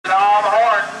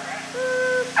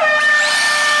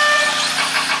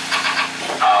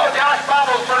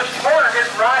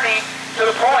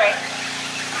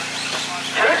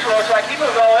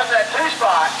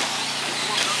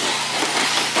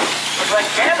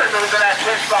moves in that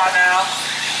 10th spot now.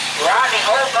 Rodney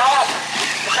holds off.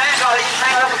 The back on, he's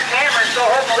hanging up with Cameron, still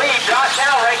holding the lead. Josh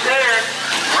Howe right there.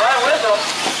 Run with him.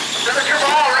 Signature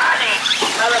ball, Rodney.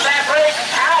 Now the back break.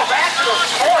 Howe back to the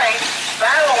point.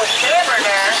 Battle with Cameron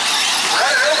there.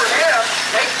 Running over him.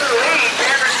 Takes to the lead.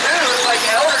 Cameron 2. Looks like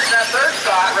Elders in that 3rd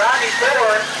spot. Rodney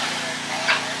 4.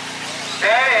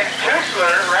 Dan and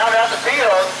Kuchler round out the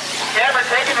field. Cameron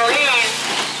taking the lead.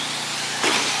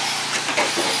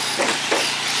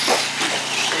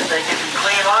 If they get some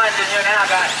clean lines in here now,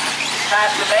 got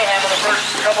past the mayhem of the first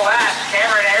couple laps.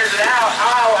 Cameron airs it out.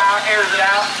 Howe out airs it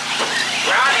out.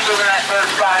 Rodney moving that 3rd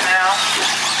spot now.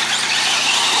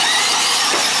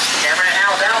 Cameron and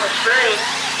Howe down the straight.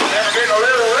 Cameron getting a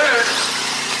little loose.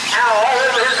 Howe all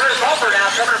over his rear bumper now,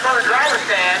 coming in front of the driver's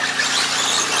stand.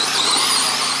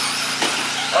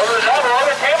 Over the double,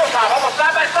 over the tabletop, almost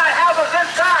side by side. Howe goes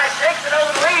inside, takes it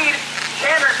over the lead.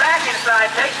 Cameron back inside,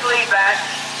 takes the lead back.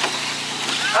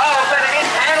 Oh, but it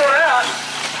didn't handle it up.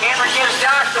 Cameron gives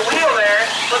Josh the wheel there,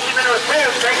 puts him into a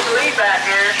tube, takes the lead back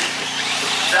here.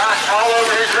 Josh all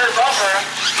over his rear bumper.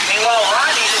 Meanwhile,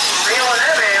 Rodney just reeling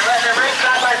them in, letting them race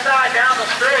side by side down the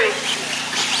straight.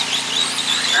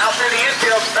 Now through the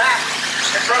infield, back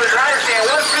in front of the driver's stand.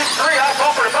 1, 2, 3, off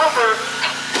bumper to bumper.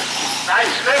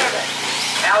 Nice spin.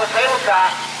 Now the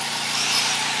tabletop.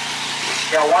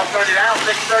 Got 130 down,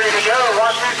 630 to go.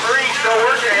 1, 2, 3, still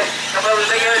working it. Come over to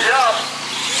the big jump.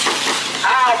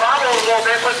 Howe bobbles a little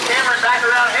bit, puts Cameron back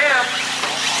around him.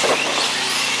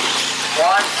 1,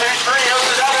 2, 3, over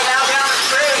the double, now down the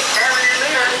straight. Cameron, your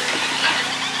leader.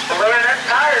 Loading them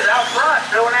tires out front,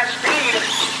 showing that speed.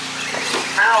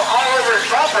 Howe all over his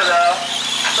bumper though.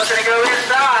 Looking to go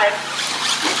inside.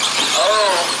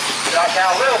 Oh, Josh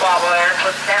Howe, little bobble there,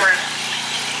 puts Cameron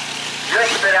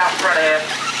just a bit out in front of him.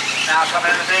 Now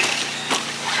coming in the big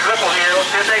triple here. Let's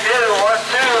see what they do. 1,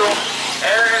 2,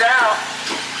 airing it out.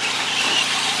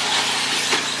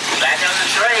 Back on the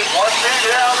straight. 1,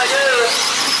 2, down they go.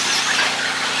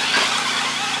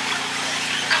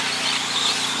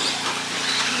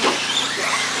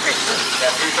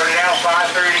 Got 230 down,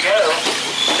 530 to go.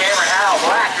 Cameron, Howe,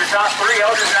 Black, your top 3.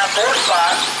 Elders in that 4th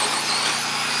spot.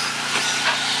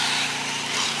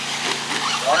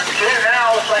 1 and 2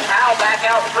 now. Looks like Howe back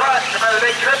out front. Another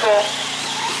big triple.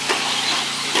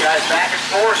 These guys back and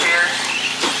forth here.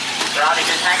 Rodney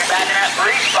just hanging back in that 3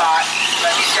 spot.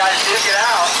 Let these guys duke it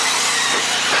out.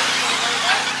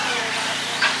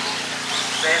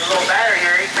 They have a little battery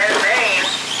here. He's been named.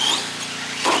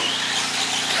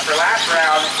 After last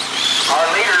round, our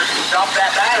leaders dumped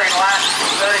that battery in the last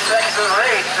 30 seconds of the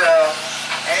race, so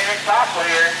anything's possible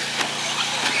here.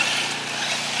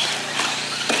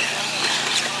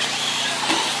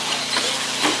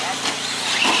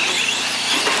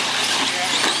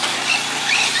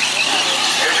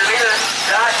 There's your leader,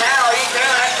 Josh Howe. He's in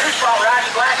that 2 spot.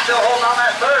 Rodney Black still holding on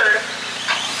that 3rd.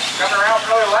 Coming around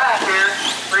for another lap here.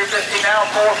 3:15 now,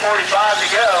 4:45 to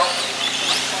go.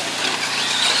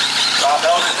 Bob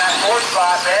Elders in that 4th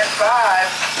spot, then 5.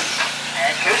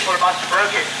 And Kuchler must have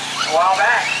broke it a while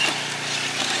back.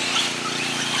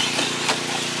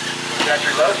 You got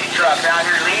your Losi truck down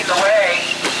here leading the way.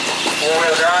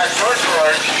 4-wheel drive push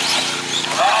forward.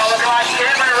 Oh, looking like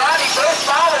Cameron and Rodney both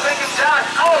follow, thinking Josh.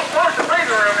 Oh, of course, the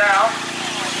breathing room now.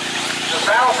 The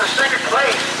battle for 2nd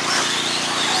place.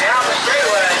 Down the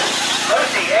straightaway.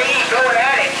 Losi, AE going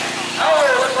at it. Oh,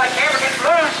 looks like Cameron gets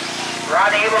loose.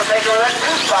 Rodney able to take over that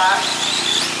 2 spot.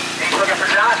 He's looking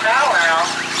for Josh Howe now.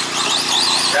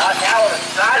 Josh Howe with a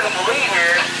sizable lead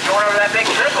here, going over that big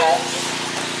triple.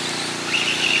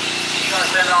 He's going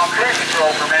to send it on cruise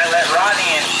control for a minute, let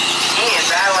Rodney and Ian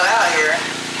battle it out here.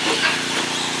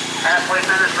 Halfway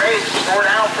through this race, 4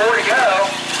 down, 4 to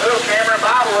go. Ooh, Cameron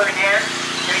bobbling again.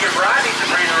 Going to give Rodney some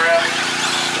breathing room.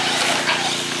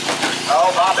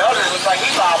 Oh, Bob Elders looks like he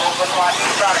bobbles, looks like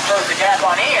he's trying to close the gap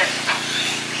on Ian.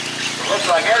 Looks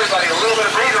like everybody a little bit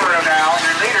of breathing room now.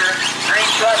 Your leader, green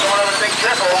truck, going over the big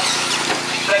triple.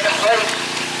 2nd place.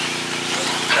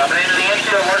 Coming into the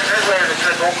infield, working his way to the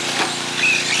triple.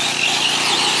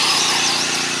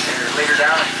 Your leader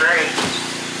down the straight.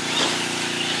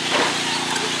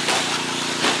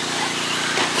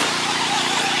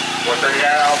 $130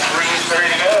 down, 3:30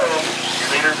 to go. Your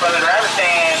leader in front of the driver's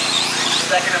stand.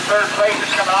 2nd and 3rd place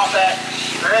is coming off that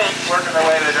straight, working their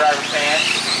way to the driver's stand.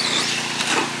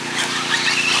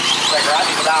 Like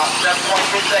Rodney's about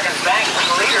 7.2 seconds back from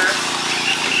the leader.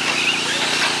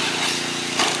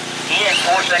 Ian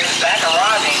 4 seconds back on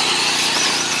Rodney.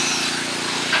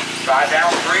 5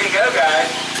 down, 3 to go, guys.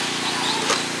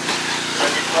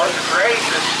 Looking close to race.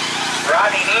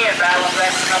 Rodney and Ian battling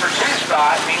back for the number 2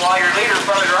 spot. Meanwhile, your leader in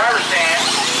front of the driver's stand.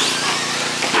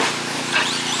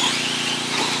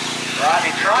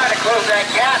 close that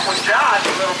gap with Josh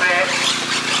a little bit.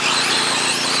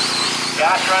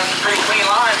 Josh runs a pretty clean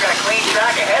line, got a clean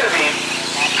track ahead of him.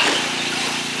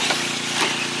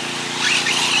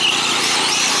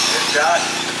 There's Josh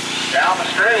down the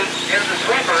straight, into the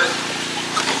sweeper.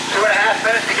 2.5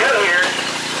 minutes to go here.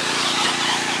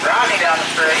 Rodney down the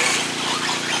straight.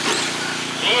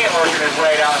 Ian working his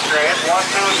way down the straight. 1, 2,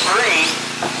 and 3.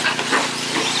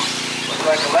 Looks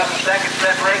like 11 seconds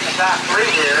separating the top 3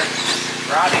 here.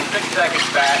 Rodney 6 seconds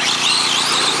back.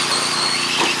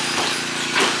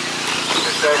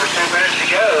 Just over 2 minutes to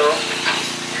go.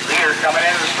 Leader coming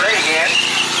into the straight again.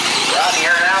 Rodney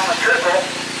airing out on the triple.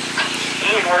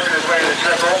 Ian working his way to the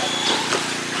triple.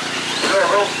 Still a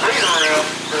little breathing room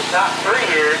for the top 3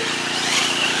 here.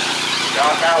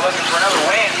 Josh now looking for another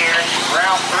win here.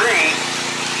 Round 3.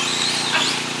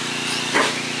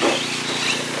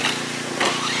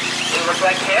 It looks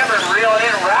like Cameron reeling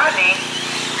in Rodney.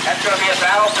 That's going to be a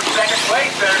battle for second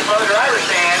place there in the driver's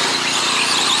stand.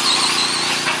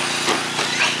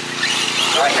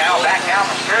 Right now, back down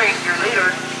the straight, your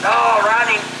leader. Oh,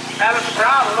 Rodney having some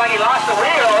problems. Looks like he lost the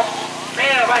wheel.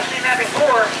 Man, have I seen that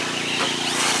before?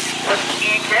 Puts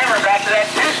Ian Cameron back to that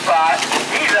 2 spot.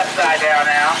 He's upside down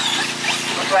now.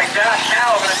 Looks like Josh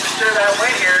now going to secure that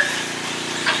win here.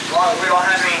 As long as we don't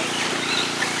have any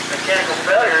mechanical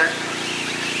failures.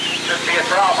 Shouldn't be a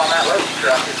problem on that loading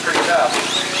truck. It's pretty tough.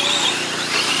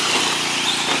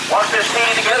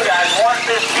 1:15 to go, guys.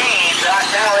 1:15. Josh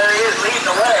now, there he is, leading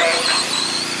the way.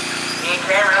 Ian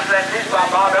Cameron up to that 2 spot.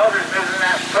 Bob Eldridge moves in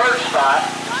that 3rd spot.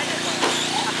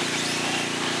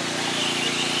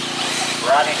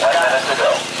 Rodney 1 minute to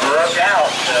go. Broke out,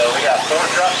 so we got 4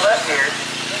 trucks left here.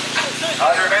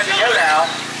 100 minutes to go now.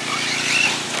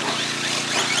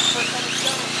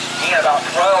 He got about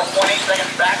 12.8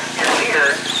 seconds back to your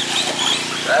leader.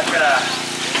 So that's going to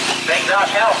make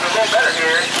Josh House a little better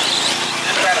here.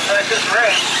 Just trying to finish this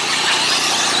race.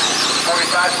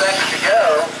 45 seconds to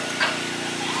go.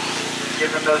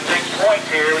 Give him those big points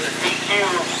here with the TQ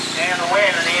and the win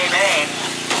in the A main.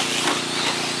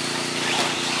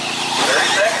 30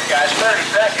 seconds, guys. 30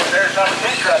 seconds. There's number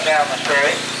 2 truck down the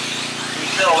straight.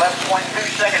 He's still 11.2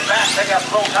 seconds back. Take up a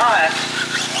little time.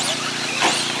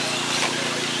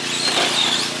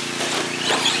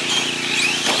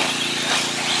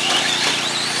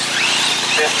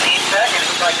 15 seconds.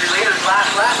 Looks like your leader's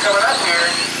last lap coming up here.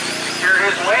 Secure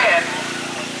his win.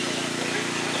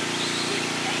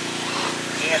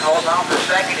 Ian holding on for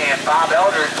second, and Bob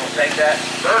Eldridge will take that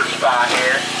 3rd spot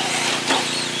here.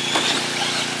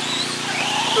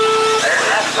 There's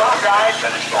that spot, guys.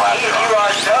 Ian, you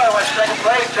are done with second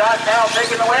place. Josh now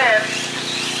taking the win.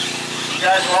 You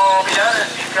guys will all be done as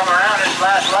you come around this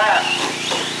last lap.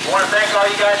 I want to thank all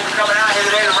you guys for coming out here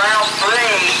today to round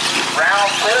 3. Round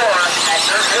 4 at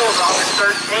Dirt Hills August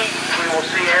 13th. We will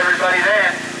see everybody then.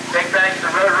 Big thanks to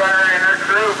Roadrunner and her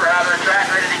crew for having a track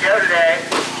ready to go today.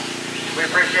 We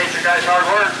appreciate your guys' hard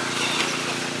work.